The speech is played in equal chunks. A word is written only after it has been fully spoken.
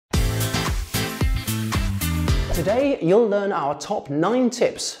Today, you'll learn our top 9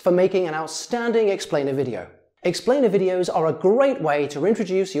 tips for making an outstanding explainer video. Explainer videos are a great way to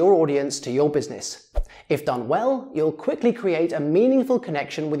introduce your audience to your business. If done well, you'll quickly create a meaningful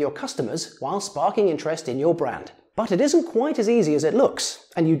connection with your customers while sparking interest in your brand. But it isn't quite as easy as it looks,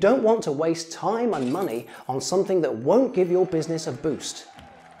 and you don't want to waste time and money on something that won't give your business a boost.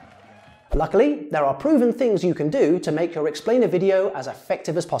 Luckily, there are proven things you can do to make your explainer video as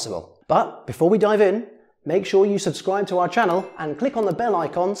effective as possible. But before we dive in, make sure you subscribe to our channel and click on the bell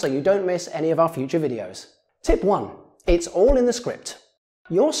icon so you don't miss any of our future videos. Tip 1. It's all in the script.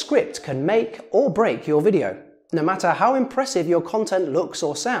 Your script can make or break your video. No matter how impressive your content looks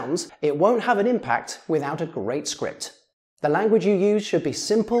or sounds, it won't have an impact without a great script. The language you use should be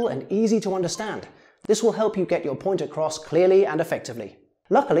simple and easy to understand. This will help you get your point across clearly and effectively.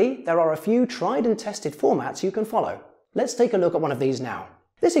 Luckily, there are a few tried and tested formats you can follow. Let's take a look at one of these now.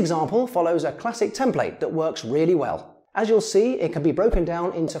 This example follows a classic template that works really well. As you'll see, it can be broken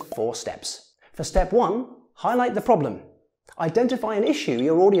down into 4 steps. For step 1, highlight the problem. Identify an issue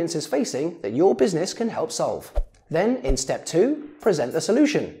your audience is facing that your business can help solve. Then, in step 2, present the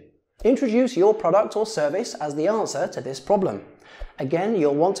solution. Introduce your product or service as the answer to this problem. Again,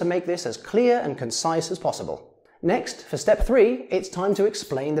 you'll want to make this as clear and concise as possible. Next, for step 3, it's time to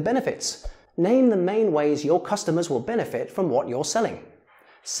explain the benefits. Name the main ways your customers will benefit from what you're selling.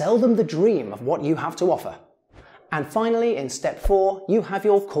 Sell them the dream of what you have to offer. And finally, in step 4, you have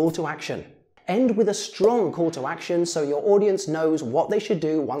your call to action. End with a strong call to action so your audience knows what they should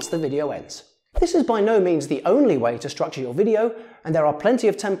do once the video ends. This is by no means the only way to structure your video, and there are plenty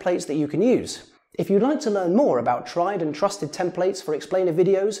of templates that you can use. If you'd like to learn more about tried and trusted templates for explainer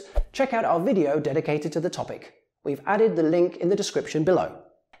videos, check out our video dedicated to the topic. We've added the link in the description below.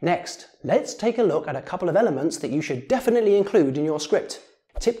 Next, let's take a look at a couple of elements that you should definitely include in your script.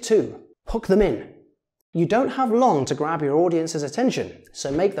 Tip 2. Hook them in. You don't have long to grab your audience's attention, so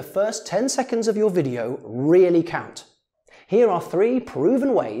make the first 10 seconds of your video really count. Here are 3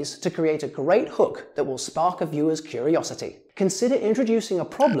 proven ways to create a great hook that will spark a viewer's curiosity. Consider introducing a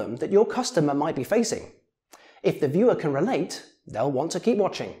problem that your customer might be facing. If the viewer can relate, they'll want to keep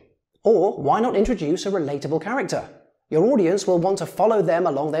watching. Or why not introduce a relatable character? Your audience will want to follow them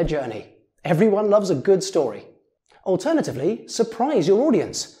along their journey. Everyone loves a good story. Alternatively, surprise your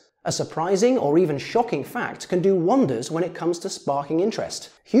audience. A surprising or even shocking fact can do wonders when it comes to sparking interest.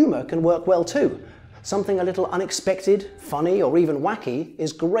 Humor can work well too. Something a little unexpected, funny, or even wacky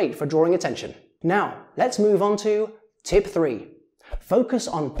is great for drawing attention. Now, let's move on to tip 3. Focus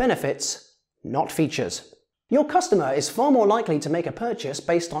on benefits, not features. Your customer is far more likely to make a purchase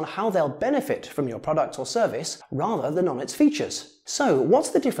based on how they'll benefit from your product or service rather than on its features. So, what's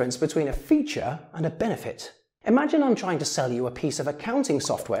the difference between a feature and a benefit? Imagine I'm trying to sell you a piece of accounting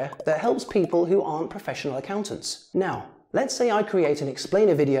software that helps people who aren't professional accountants. Now, let's say I create an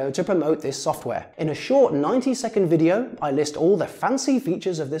explainer video to promote this software. In a short 90-second video, I list all the fancy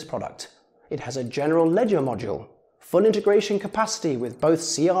features of this product. It has a general ledger module, full integration capacity with both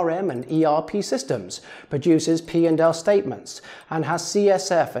CRM and ERP systems, produces P&L statements, and has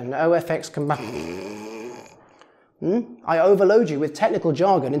CSF and OFX compatibility. I overload you with technical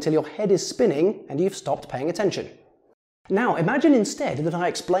jargon until your head is spinning and you've stopped paying attention. Now imagine instead that I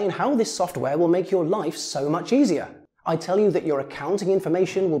explain how this software will make your life so much easier. I tell you that your accounting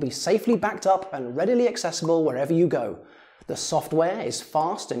information will be safely backed up and readily accessible wherever you go. The software is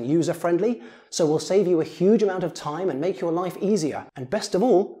fast and user-friendly, so will save you a huge amount of time and make your life easier. And best of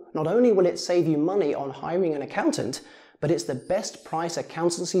all, not only will it save you money on hiring an accountant, but it's the best price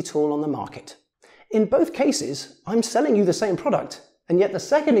accountancy tool on the market. In both cases, I'm selling you the same product, and yet the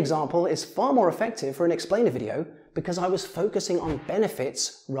second example is far more effective for an explainer video because I was focusing on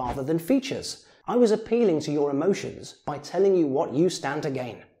benefits rather than features. I was appealing to your emotions by telling you what you stand to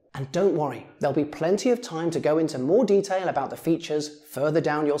gain. And don't worry, there'll be plenty of time to go into more detail about the features further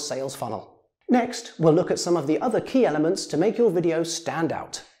down your sales funnel. Next, we'll look at some of the other key elements to make your video stand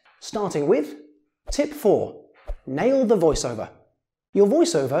out. Starting with tip 4. Nail the voiceover. Your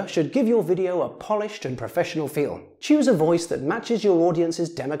voiceover should give your video a polished and professional feel. Choose a voice that matches your audience's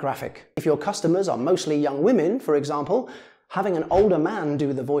demographic. If your customers are mostly young women, for example, having an older man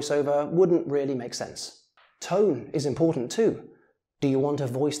do the voiceover wouldn't really make sense. Tone is important too. Do you want a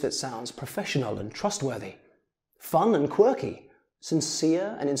voice that sounds professional and trustworthy? Fun and quirky?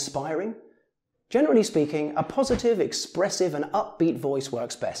 Sincere and inspiring? Generally speaking, a positive, expressive and upbeat voice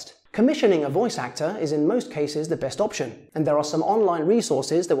works best. Commissioning a voice actor is in most cases the best option, and there are some online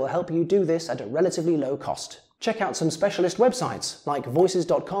resources that will help you do this at a relatively low cost. Check out some specialist websites like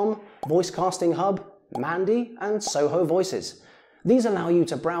voices.com, Voice Casting Hub, Mandy and Soho Voices. These allow you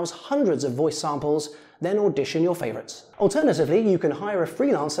to browse hundreds of voice samples, then audition your favorites. Alternatively, you can hire a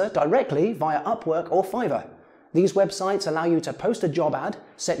freelancer directly via Upwork or Fiverr. These websites allow you to post a job ad,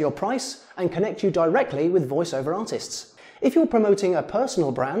 set your price, and connect you directly with voiceover artists. If you're promoting a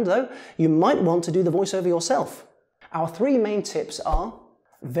personal brand, though, you might want to do the voiceover yourself. Our 3 main tips are: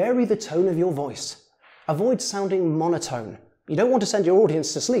 vary the tone of your voice. Avoid sounding monotone. You don't want to send your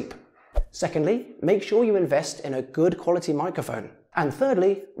audience to sleep. Secondly, make sure you invest in a good quality microphone. And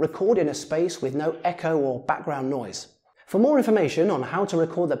thirdly, record in a space with no echo or background noise. For more information on how to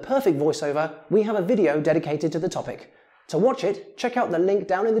record the perfect voiceover, we have a video dedicated to the topic. To watch it, check out the link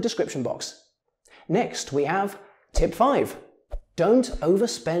down in the description box. Next, we have Tip 5. Don't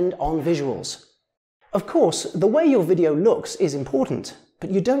overspend on visuals. Of course, the way your video looks is important, but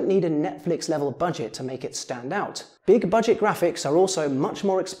you don't need a Netflix-level budget to make it stand out. Big budget graphics are also much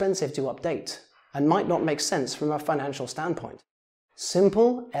more expensive to update, and might not make sense from a financial standpoint.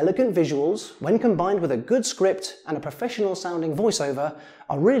 Simple, elegant visuals, when combined with a good script and a professional-sounding voiceover,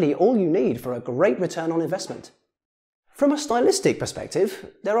 are really all you need for a great return on investment. From a stylistic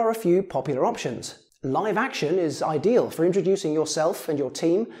perspective, there are a few popular options. Live action is ideal for introducing yourself and your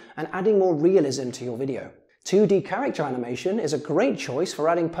team and adding more realism to your video. 2D character animation is a great choice for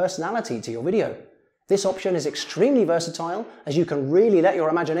adding personality to your video. This option is extremely versatile, as you can really let your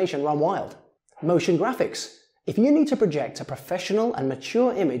imagination run wild. Motion graphics. If you need to project a professional and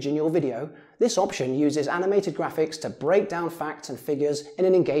mature image in your video, this option uses animated graphics to break down facts and figures in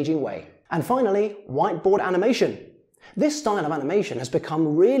an engaging way. And finally, whiteboard animation. This style of animation has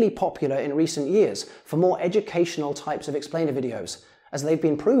become really popular in recent years for more educational types of explainer videos, as they've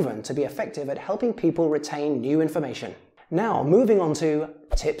been proven to be effective at helping people retain new information. Now, moving on to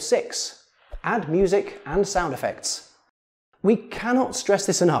Tip 6. Add music and sound effects. We cannot stress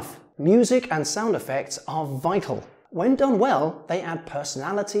this enough. Music and sound effects are vital. When done well, they add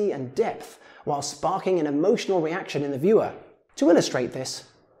personality and depth while sparking an emotional reaction in the viewer. To illustrate this,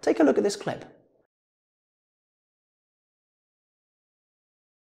 take a look at this clip.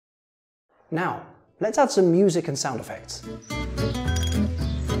 Now, let's add some music and sound effects.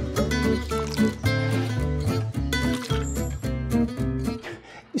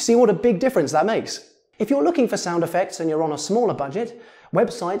 You see what a big difference that makes? If you're looking for sound effects and you're on a smaller budget,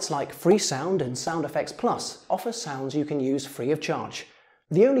 websites like Freesound and Sound Effects Plus offer sounds you can use free of charge.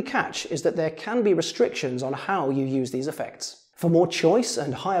 The only catch is that there can be restrictions on how you use these effects. For more choice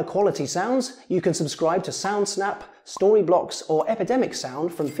and higher quality sounds, you can subscribe to SoundSnap, Storyblocks or Epidemic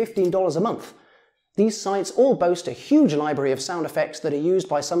Sound from $15 a month. These sites all boast a huge library of sound effects that are used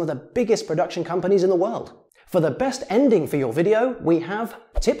by some of the biggest production companies in the world. For the best ending for your video, we have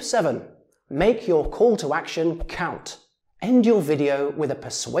Tip 7. Make your call to action count. End your video with a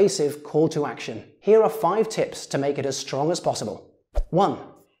persuasive call to action. Here are 5 tips to make it as strong as possible. 1.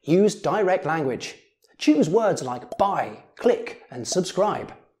 Use direct language. Choose words like buy, click, and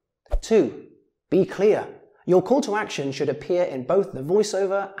subscribe. 2. Be clear. Your call to action should appear in both the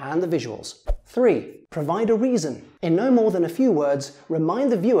voiceover and the visuals. 3. Provide a reason. In no more than a few words,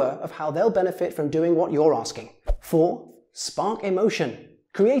 remind the viewer of how they'll benefit from doing what you're asking. 4. Spark emotion.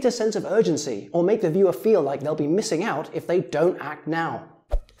 Create a sense of urgency or make the viewer feel like they'll be missing out if they don't act now.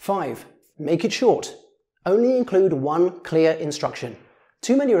 5. Make it short. Only include one clear instruction.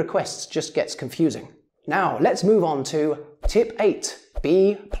 Too many requests just gets confusing. Now let's move on to Tip 8.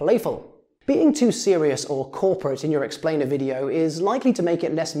 Be playful. Being too serious or corporate in your explainer video is likely to make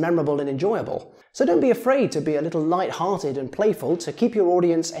it less memorable and enjoyable. So don't be afraid to be a little light-hearted and playful to keep your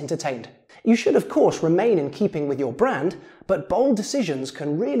audience entertained. You should of course remain in keeping with your brand, but bold decisions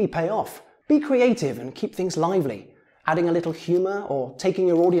can really pay off. Be creative and keep things lively. Adding a little humor or taking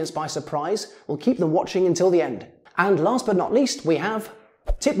your audience by surprise will keep them watching until the end. And last but not least, we have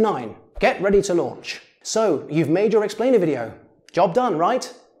Tip 9. Get ready to launch. So, you've made your explainer video. Job done,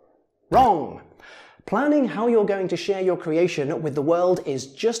 right? Wrong! Planning how you're going to share your creation with the world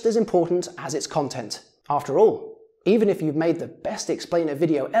is just as important as its content. After all, even if you've made the best explainer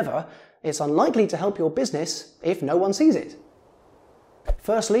video ever, it's unlikely to help your business if no one sees it.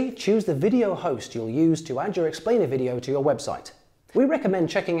 Firstly, choose the video host you'll use to add your explainer video to your website. We recommend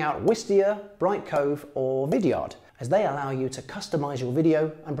checking out Wistia, Brightcove or Vidyard, as they allow you to customize your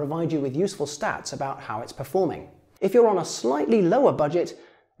video and provide you with useful stats about how it's performing. If you're on a slightly lower budget,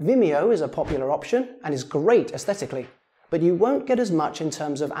 Vimeo is a popular option and is great aesthetically, but you won't get as much in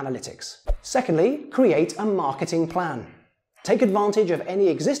terms of analytics. Secondly, create a marketing plan. Take advantage of any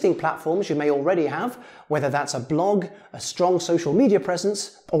existing platforms you may already have, whether that's a blog, a strong social media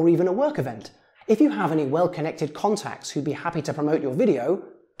presence, or even a work event. If you have any well-connected contacts who'd be happy to promote your video,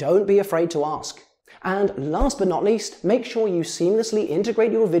 don't be afraid to ask. And last but not least, make sure you seamlessly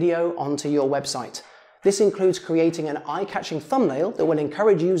integrate your video onto your website. This includes creating an eye-catching thumbnail that will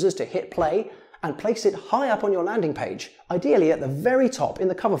encourage users to hit play and place it high up on your landing page, ideally at the very top in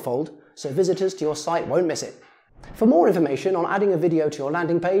the cover fold, so visitors to your site won't miss it. For more information on adding a video to your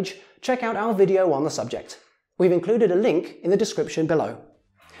landing page, check out our video on the subject. We've included a link in the description below.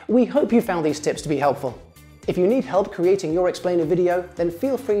 We hope you found these tips to be helpful. If you need help creating your explainer video, then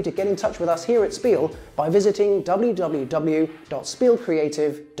feel free to get in touch with us here at Spiel by visiting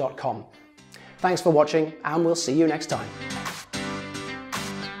www.spielcreative.com. Thanks for watching, and we'll see you next time.